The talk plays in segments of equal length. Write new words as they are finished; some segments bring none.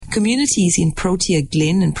Communities in Protea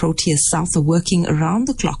Glen and Protea South are working around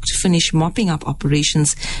the clock to finish mopping up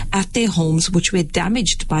operations at their homes, which were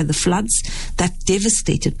damaged by the floods that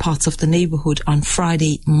devastated parts of the neighborhood on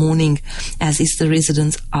Friday morning, as is the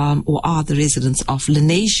residents, are the residents of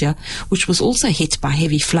Lenasia, which was also hit by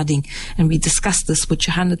heavy flooding. And we discussed this with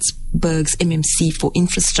Johannesburg's MMC for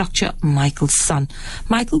Infrastructure, Michael Sun.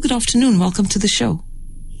 Michael, good afternoon. Welcome to the show.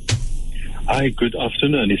 Hi, good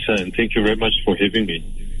afternoon, Anissa, and thank you very much for having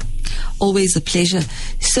me. Always a pleasure.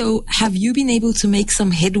 So, have you been able to make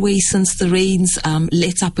some headway since the rains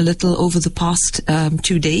let up a little over the past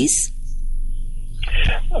 2 days?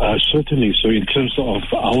 Certainly. So in terms of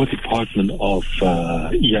our department of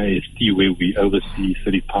EISD, where we oversee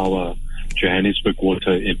City Power, Johannesburg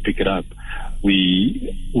Water, and Pick It Up,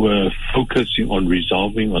 we were focusing on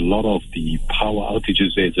resolving a lot of the power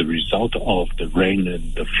outages as a result of the rain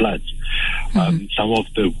and the floods. Some of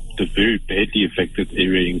the very badly affected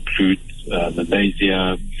area includes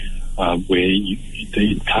Lenasia, where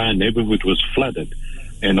the entire neighborhood was flooded.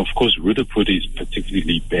 And of course, Roodepoort is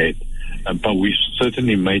particularly bad. But we've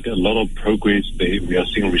certainly made a lot of progress there. We are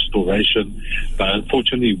seeing restoration, but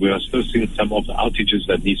unfortunately, we are still seeing some of the outages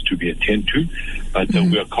that needs to be attended to. But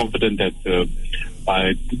we are confident that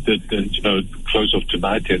by the close of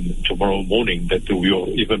tonight and tomorrow morning, that we will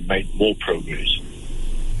even make more progress.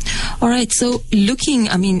 All right. So looking,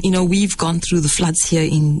 we've gone through the floods here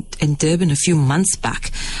in Durban a few months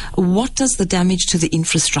back. What does the damage to the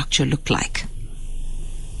infrastructure look like?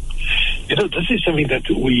 This is something that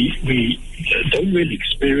we don't really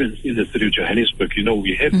experience in the city of Johannesburg.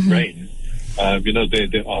 We have rain.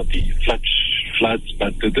 There are the floods,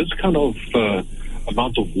 but this kind of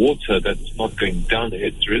amount of water that's not going down,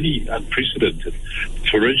 it's really unprecedented.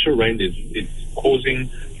 Torrential rain is causing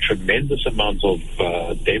tremendous amounts of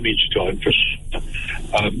damage to our infrastructure.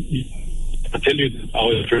 I tell you that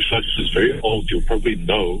our infrastructure is very old. You'll probably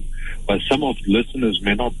know, but some of the listeners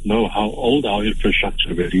may not know how old our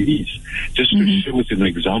infrastructure really is. Just to share with you an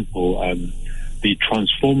example, the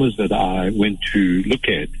transformers that I went to look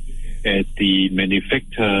at the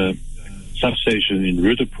manufacturer substation in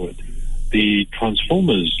Roodepoort, the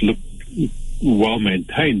transformers look well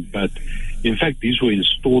maintained, but in fact these were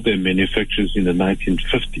installed and manufactured in the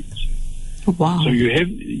 1950s. Wow! So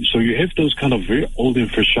you have those kind of very old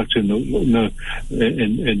infrastructure, and at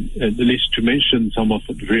least to mention some of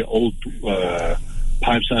the very old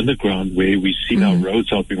pipes underground, where we see now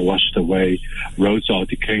roads are being washed away, roads are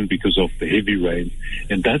decaying because of the heavy rain,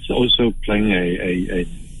 and that's also playing a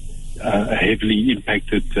heavily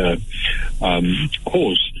impacted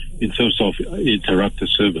course in terms of interrupted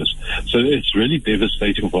service. So it's really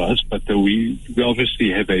devastating for us, but we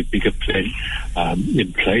obviously have a bigger plan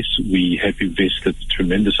in place. We have invested a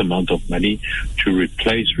tremendous amount of money to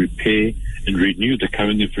replace, repair, and renew the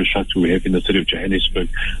current infrastructure we have in the city of Johannesburg,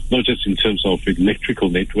 not just in terms of electrical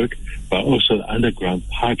network, but also the underground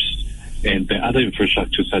pipes and the other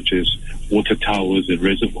infrastructure such as water towers and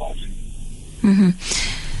reservoirs.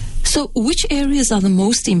 So which areas are the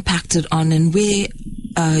most impacted on, and where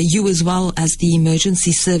you as well as the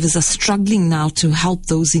emergency service are struggling now to help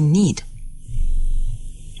those in need?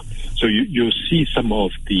 So you'll see some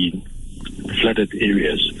of the flooded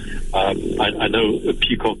areas. I know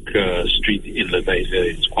Peacock Street in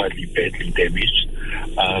Lenasia is quite badly damaged.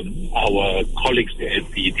 Our colleagues at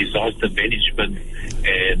the disaster management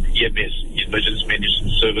and EMS, emergency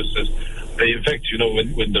management services, they, in fact,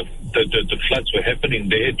 when the floods were happening,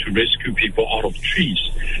 they had to rescue people out of trees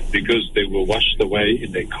because they were washed away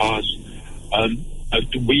in their cars.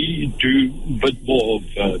 We do a bit more of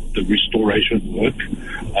the restoration work.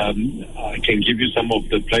 I can give you some of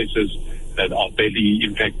the places that are badly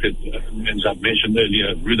impacted. As I mentioned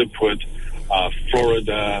earlier, Roodepoort,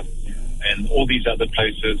 Florida, and all these other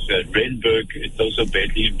places. Randburg, it's also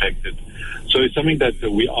badly impacted. So it's something that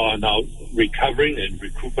we are now recovering and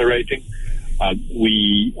recuperating.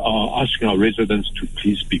 We are asking our residents to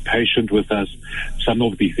please be patient with us. Some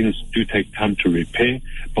of these things do take time to repair,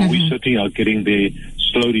 but we certainly are getting there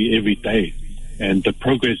slowly every day. And the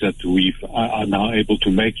progress that we are now able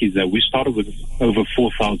to make is that we started with over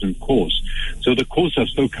 4,000 calls. So the calls are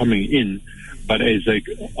still coming in, but as a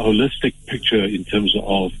holistic picture in terms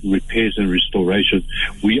of repairs and restoration,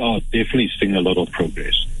 we are definitely seeing a lot of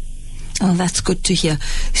progress. Oh, that's good to hear.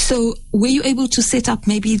 So were you able to set up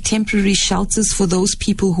maybe temporary shelters for those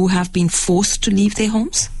people who have been forced to leave their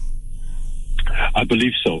homes? I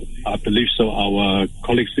believe so. Our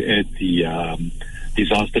colleagues at the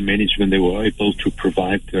disaster management, they were able to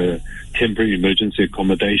provide temporary emergency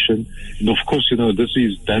accommodation. And of course, this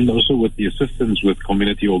is done also with the assistance with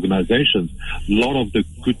community organizations. A lot of the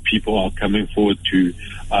good people are coming forward to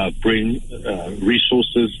bring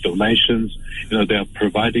resources, donations. They are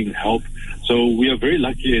providing help. So we are very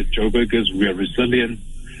lucky as Joburgers. We are resilient.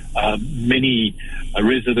 Many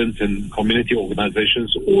residents and community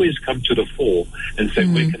organizations always come to the fore and say,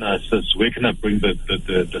 where can I assist? Where can I bring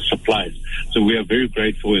the supplies? So we are very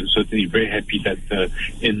grateful and certainly very happy that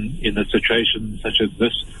in a situation such as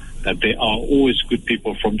this, that there are always good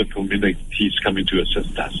people from the communities coming to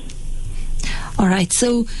assist us. All right.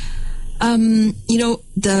 So,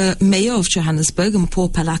 the mayor of Johannesburg,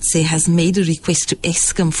 Mpho Phalatse, has made a request to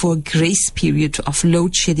Eskom for a grace period of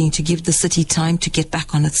load shedding to give the city time to get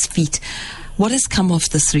back on its feet. What has come of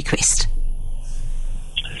this request?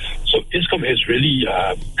 So Eskom has really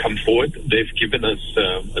come forward. They've given us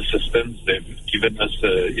assistance. They've given us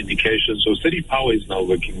indications. So City Power is now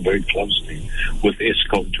working very closely with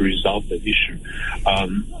Eskom to resolve the issue.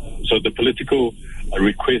 So the political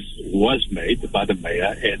request was made by the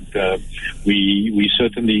mayor, and we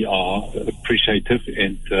certainly are appreciative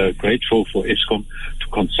and grateful for Eskom to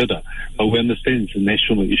consider. But we understand it's a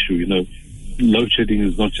national issue. Load shedding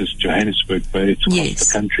is not just Johannesburg, but it's across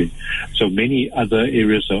the country. So many other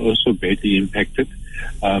areas are also badly impacted.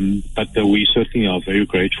 But we certainly are very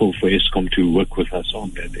grateful for Eskom to work with us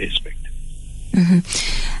on that aspect.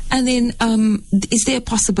 And then, is there a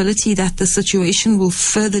possibility that the situation will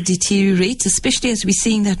further deteriorate, especially as we're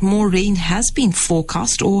seeing that more rain has been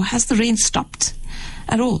forecast, or has the rain stopped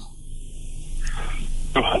at all?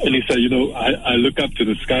 Elisa, I look up to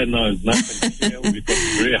the sky now, it's nothing here. We've got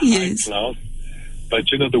very high clouds. But,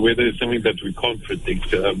 the weather is something that we can't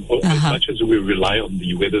predict. As much as we rely on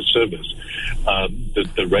the weather service,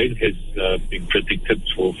 the rain has been predicted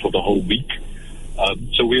for the whole week.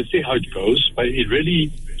 So we'll see how it goes. But it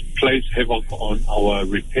really plays havoc on our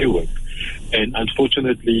repair work. And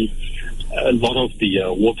unfortunately, a lot of the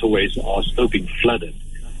waterways are still being flooded.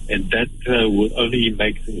 And that will only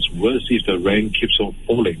make things worse if the rain keeps on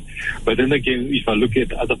falling. But then again, if I look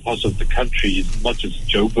at other parts of the country, not just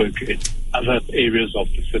Joburg, it's other areas of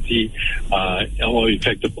the city, or in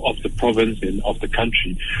fact of the province and of the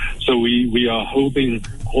country. So we are holding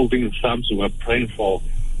thumbs. We are praying for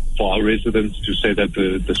our residents to say that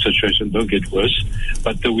the situation don't get worse.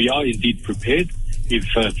 But we are indeed prepared. If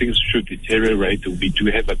things should deteriorate, we do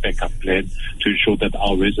have a backup plan to ensure that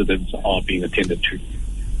our residents are being attended to.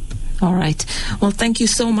 All right. Well, thank you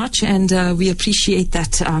so much, and we appreciate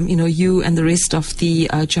that, you and the rest of the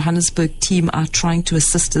Johannesburg team are trying to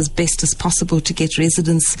assist as best as possible to get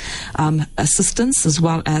residents assistance, as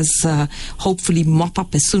well as hopefully mop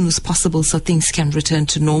up as soon as possible so things can return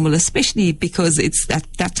to normal, especially because it's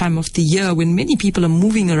that time of the year when many people are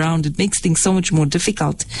moving around. It makes things so much more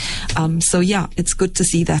difficult. So, yeah, it's good to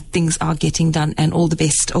see that things are getting done, and all the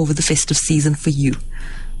best over the festive season for you.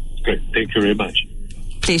 Great. Thank you very much.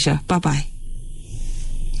 Pleasure. Bye-bye.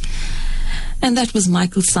 And that was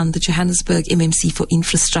Michael Sun, the Johannesburg MMC for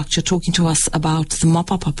Infrastructure, talking to us about the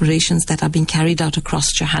mop-up operations that are being carried out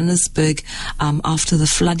across Johannesburg after the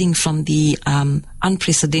flooding from the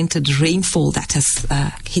unprecedented rainfall that has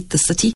hit the city.